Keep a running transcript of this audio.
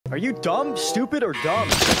Are you dumb, stupid, or dumb?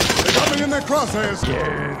 They got me in their crosshairs.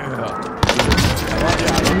 Yeah.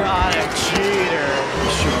 Not a cheater.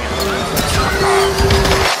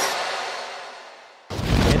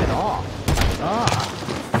 Get it off.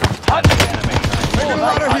 Hunt the enemy. Taking a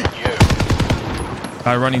lot of heat.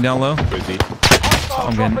 Guy running down low.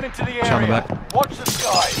 I'm getting shot in the back. Watch the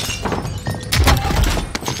skies.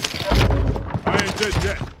 I ain't dead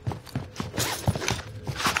yet.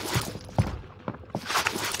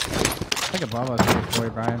 I think a bomb was for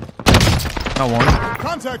you, Brian. Got one.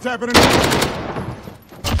 Contact happening.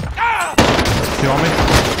 Two on me.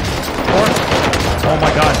 Four. Oh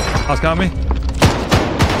my god. House got me.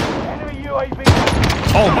 Enemy UAV.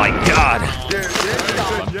 Oh my god.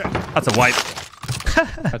 That's a wipe.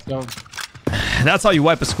 Let's go. That's how you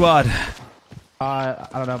wipe a squad. I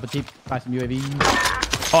don't know, but Teepee, buy some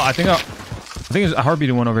UAVs. Oh, I think there's a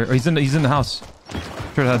heartbeating one over here. He's in the house.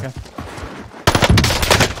 Straight ahead. Okay.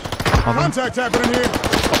 Contact happening here.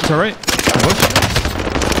 Oh, it's alright. Bush.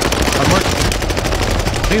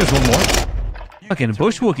 I think there's one more. Fucking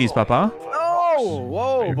bush Wookiees, Papa. Oh,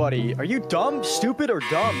 whoa, buddy. Are you dumb, stupid, or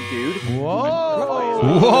dumb, dude?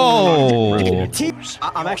 Whoa. Whoa.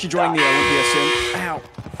 I'm actually joining the Olympia soon. Ow.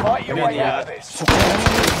 Fight your way out of this.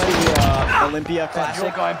 The Olympia Classic.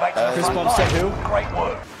 You're going back to Chris Bump said who? Great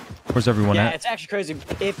work. Where's everyone Yeah, at? it's actually crazy.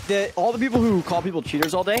 If all the people who call people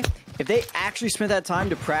cheaters all day, if they actually spent that time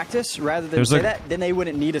to practice rather than say that, then they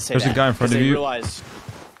wouldn't need to say that. There's a guy in front of you. Realize.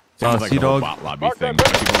 Sounds like a Sea-Dog. robot lobby thing. Like,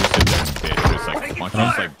 people just sit there and bitch. It's like, why don't you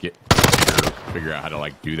just like figure out how to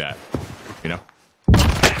like do that? You know? You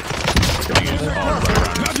just follow right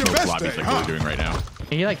around and smoke lobbies like we're doing right now.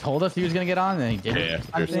 He like told us he was gonna get on, and then he didn't. Yeah,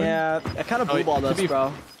 seriously. Yeah, it kind of blue balled us,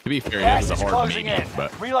 bro. To be fair, Gas this is is a hard closing meeting, in.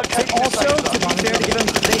 but Relocate to Also, to be fair to give him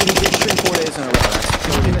credit, he did stream 4 days in a row.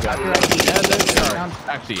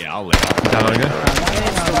 actually, yeah, I'll lay off. That one good?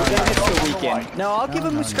 It's the weekend. No, I'll give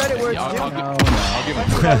him his credit where it's due. I'll give him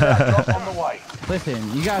on the way. Listen,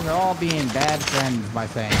 you guys are all being bad friends by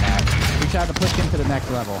saying that. We tried to push him to the next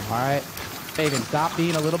level, all right? David, stop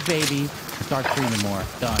being a little baby and start streaming more.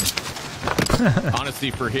 Done.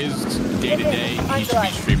 honestly, for his day-to-day, he should be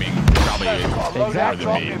streaming probably more than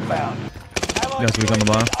me. Yes, we on the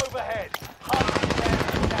bar.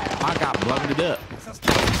 I got blooded up.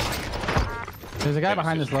 There's a guy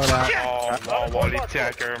behind this loadout. Oh, wall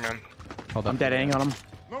attacker, man. Hold I'm up. dead-aing on him.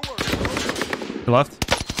 To left.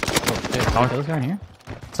 Oh, those guys in here?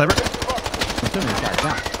 Sniper. I'm assuming this guy's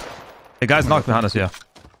down. The guy's knocked behind us, yeah.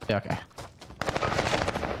 Yeah, okay.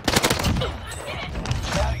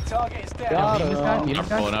 Target is down. Beat this guy? Beat I'm this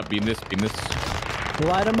guy? pulling up, beating this.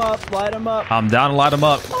 Light him up, light him up. I'm down to light him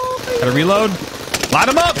up. Gotta reload. Light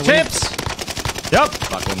him up, champs.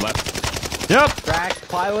 Yep. Last one left. Yep. Crack,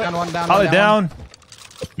 pilot. Down one, down Pilot one, down.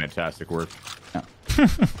 Fantastic work. Don't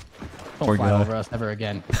Poor fly guy. over us ever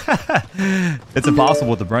again. It's impossible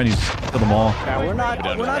with the Bryan. You just kill them all. Yeah, we're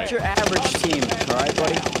not your average team, all right,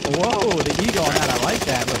 buddy? Whoa, the ego on that. I like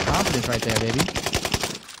that. With confidence right there, baby.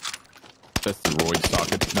 That's the Royd's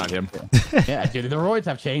talking, not him. Yeah, dude, the roids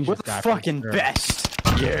have changed. We're this the guy for fucking sure. best.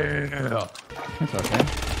 Yeah. It's okay.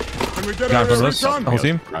 Can we get Guy in out front of of us. this? The whole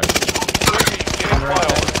team. Side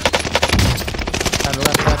to the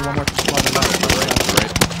left, side, one more. Side to the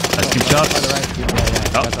left. Nice keep Side to the shots. right. Yeah,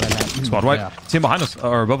 that's what I meant. Squad white. Yeah. Team behind us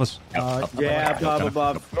or above us. Yeah,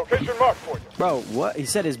 above. Location marked for you. Bro, what? He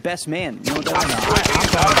said his best man. You know what I'm talking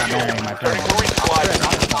about marrying my friend.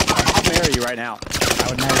 I'll marry you right now. I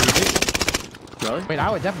would marry you too. Really? Wait, I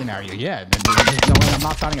would definitely marry you. Yeah. There's no way I'm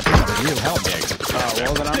not signing a prenup with you. Hell no. Oh,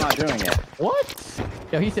 well, then I'm not doing it. What?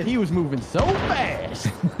 Yo, he said he was moving so fast.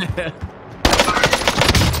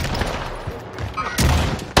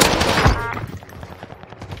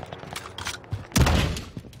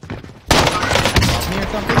 Me or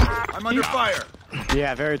something? I'm under fire.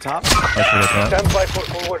 Yeah, very top. Stand by for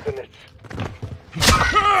coordinates.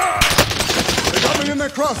 They got me in their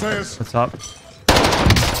crosshairs. What's up?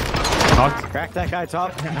 Knocked. Crack that guy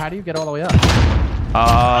top. How do you get all the way up?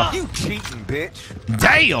 You cheating, bitch.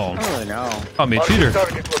 Damn. I don't really know. Oh, me a cheater.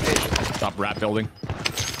 Target location. Top rat building.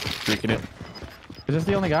 Freaking it. Is this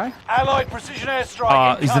the only guy? Allied precision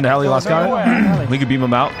airstrike. He's in the alley, last guy. We could beam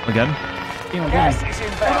him out again. Gas is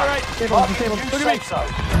inbound. Stable, Marking stable. new Look at safe me. zone.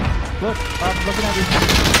 Look, I'm looking at you.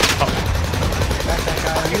 Crack that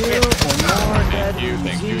guy on you. One more. Dead.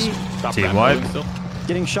 Thank you. Top Team rat wide. building still.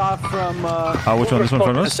 Getting shot from Which one? This one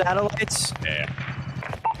from the us? satellites. Yeah.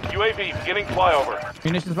 UAV beginning flyover.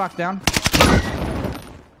 Munitions box down.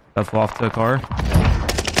 That flew off the car.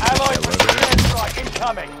 Allied precision airstrike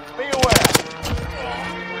incoming. Be aware.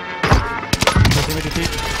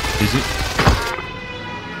 Easy.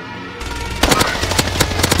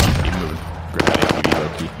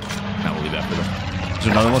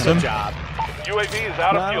 Another one's him. UAV is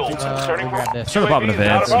out of fuel. Turning We'll grab this. Should have popped an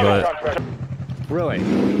advance, but Really?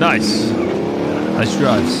 nice. Nice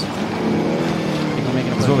drives. People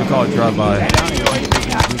making a That's what we call it, drive-by.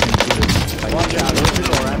 Watch out. Those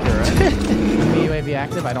people are after, right? UAV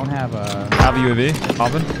active. I don't have a. Have a UAV.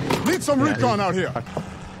 Popping. Need some recon out here.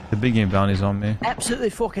 The big game bounty's on me. Absolutely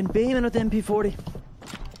fucking beaming with the MP40.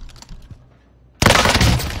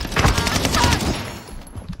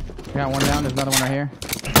 Got one down. There's another one right here.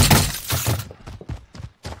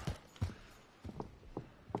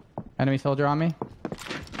 Enemy soldier on me.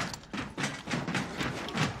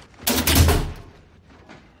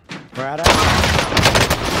 We're at it.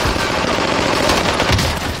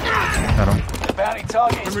 Got him. Bounty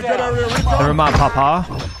target Can is we get down. area recon? Never mind, Papa.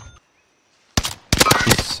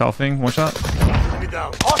 He's selfing. One shot. Enemy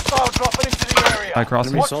down. Hostile dropping into the area. High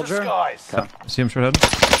crossing. Watch soldier. the skies. See him straight ahead.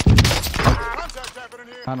 Contact happening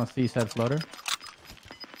here. I don't see said floater.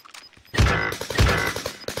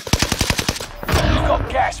 Got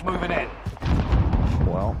gas moving in.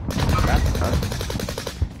 Well,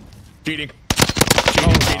 Cheating.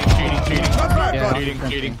 Cheating. Yeah,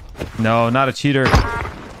 Cheating. No, not a cheater.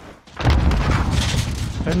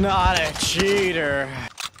 not a cheater.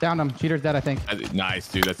 Down him. Cheater's dead, I think. Nice,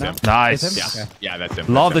 dude. That's him. Nice. Is him? Yeah, Okay. yeah, that's him.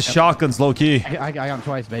 Love the That's him. shotguns, low key. I got him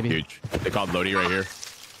twice, baby. Huge. They called Lodi right here.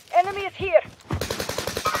 Enemy is here.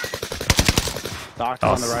 Doctor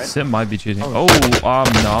Oh, on the right. Sim might be cheating. Oh,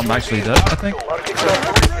 no, I'm actually dead, I think.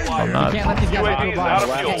 I'm not. Can't let these guys UAV get is through out of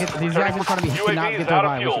by. fuel. These guys in front of me cannot UAV get is through out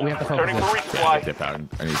by. of fuel. We have to Turning focus. for resupply. Dip out.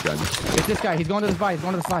 I need guns. It's this guy. He's going to the spy. He's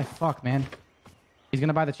going to the spy. Fuck, man. He's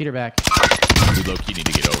gonna buy the cheater back. We low key need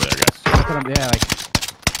to get over there, guys. Put him, yeah, like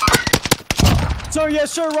Sir,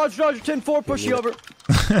 yes, sir. Roger, 10-4. Push you over.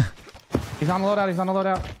 he's on the loadout. He's on the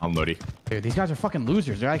loadout. I'm Lodi. Dude, these guys are fucking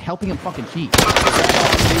losers. They're like helping him fucking cheat. On the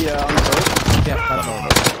boat. Yeah,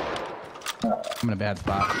 that's I'm in a bad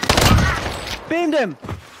spot. Beamed him.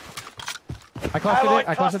 I clustered Allied it.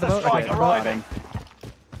 I clustered the boat. cluster Okay, strike arriving.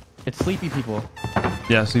 it's sleepy people.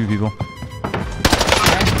 Yeah, see people. I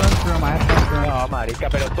have guns through him. I have guns through him. No, marica,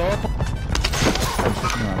 pero todo.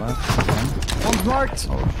 No, what? One's marked.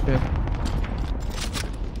 Oh shit.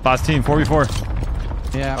 Last team,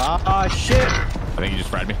 4v4. Yeah. Ah, shit. I think he just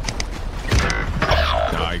fried me.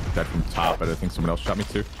 No, I got from top, but I think someone else shot me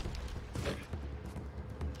too.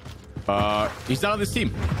 He's not on this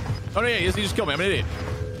team. Oh no, yeah, he just killed me. I'm an idiot.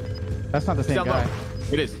 That's not the He's same down guy. low.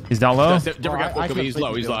 It is. He's down low. That's a different Well, guy. I Look at me. He's low.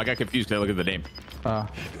 completely He's low. I got confused because I looked at the name.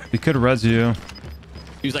 We could res you.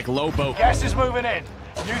 He was like low boat. Gas is moving in.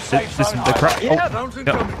 New safe This, zone. the crowd. Yeah, Oh,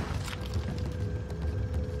 yeah.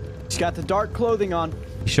 He's got the dark clothing on.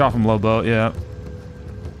 He shot from low boat, yeah.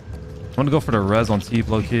 I want to go for the res on Teep,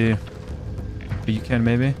 low key. But you can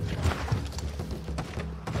maybe.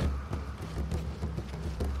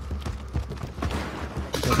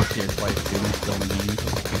 Killed this here twice, dude. He's still in the game.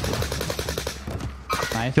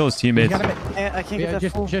 Nice. Kill his teammates. I can't get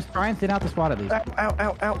that full. Just try and thin out the squad at least.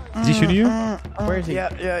 Ow. Is he shooting you? Where is he?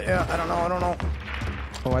 Yeah. I don't know.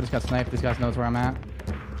 Oh, I just got sniped. This guy knows where I'm at.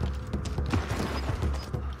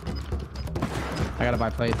 I gotta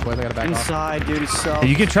buy plates, boys. I gotta back off. Inside, dude. He's so. Hey,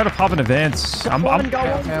 you can try to pop an advance. I'm Got one.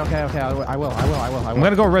 Okay. I will.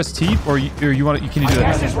 gonna go res Teep, or you want to? Can you do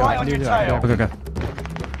Gas that? is right on your tail. Okay.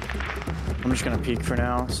 I'm just gonna peek for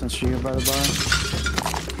now, since you by the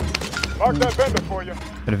bar. Mark that vendor for you.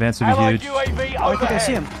 An advance would be Allied huge. UAV I think I overhead.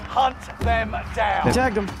 see him. Hunt them I down.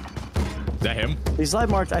 tagged him. Is that him? He's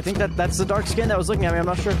live marked. I think that's the dark skin that was looking at me. I'm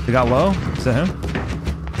not sure. They got low. Is that him?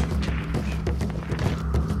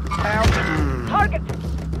 Target.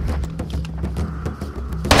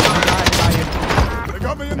 They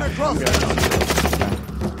got me in their crosshairs.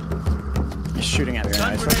 He's shooting at me.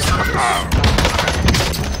 Right?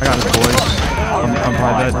 I got his boys. I'm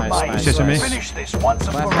probably dead. Nice. He's chasing me. Finish this once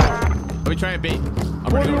and for all. Let me try and bait.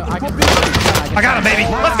 I'm ready. I got him, baby.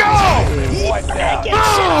 Let's go! Wipe down.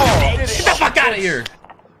 Get the fuck out of here!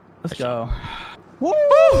 Let's go.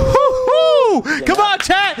 Woo-hoo-hoo! Come on,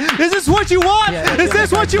 chat! Is this what you want? Is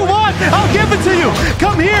this what you want? I'll give it to you!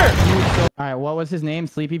 Come here! All right, what was his name?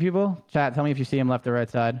 Sleepy people? Chat, tell me if you see him left or right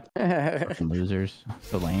side. Fucking losers.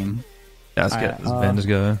 So lame. Yeah, let's get this band is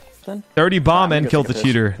going. 10? 30 bomb and good killed the at this.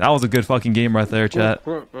 cheater. That was a good fucking game right there, chat.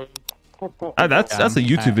 That's a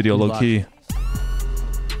YouTube video, low key.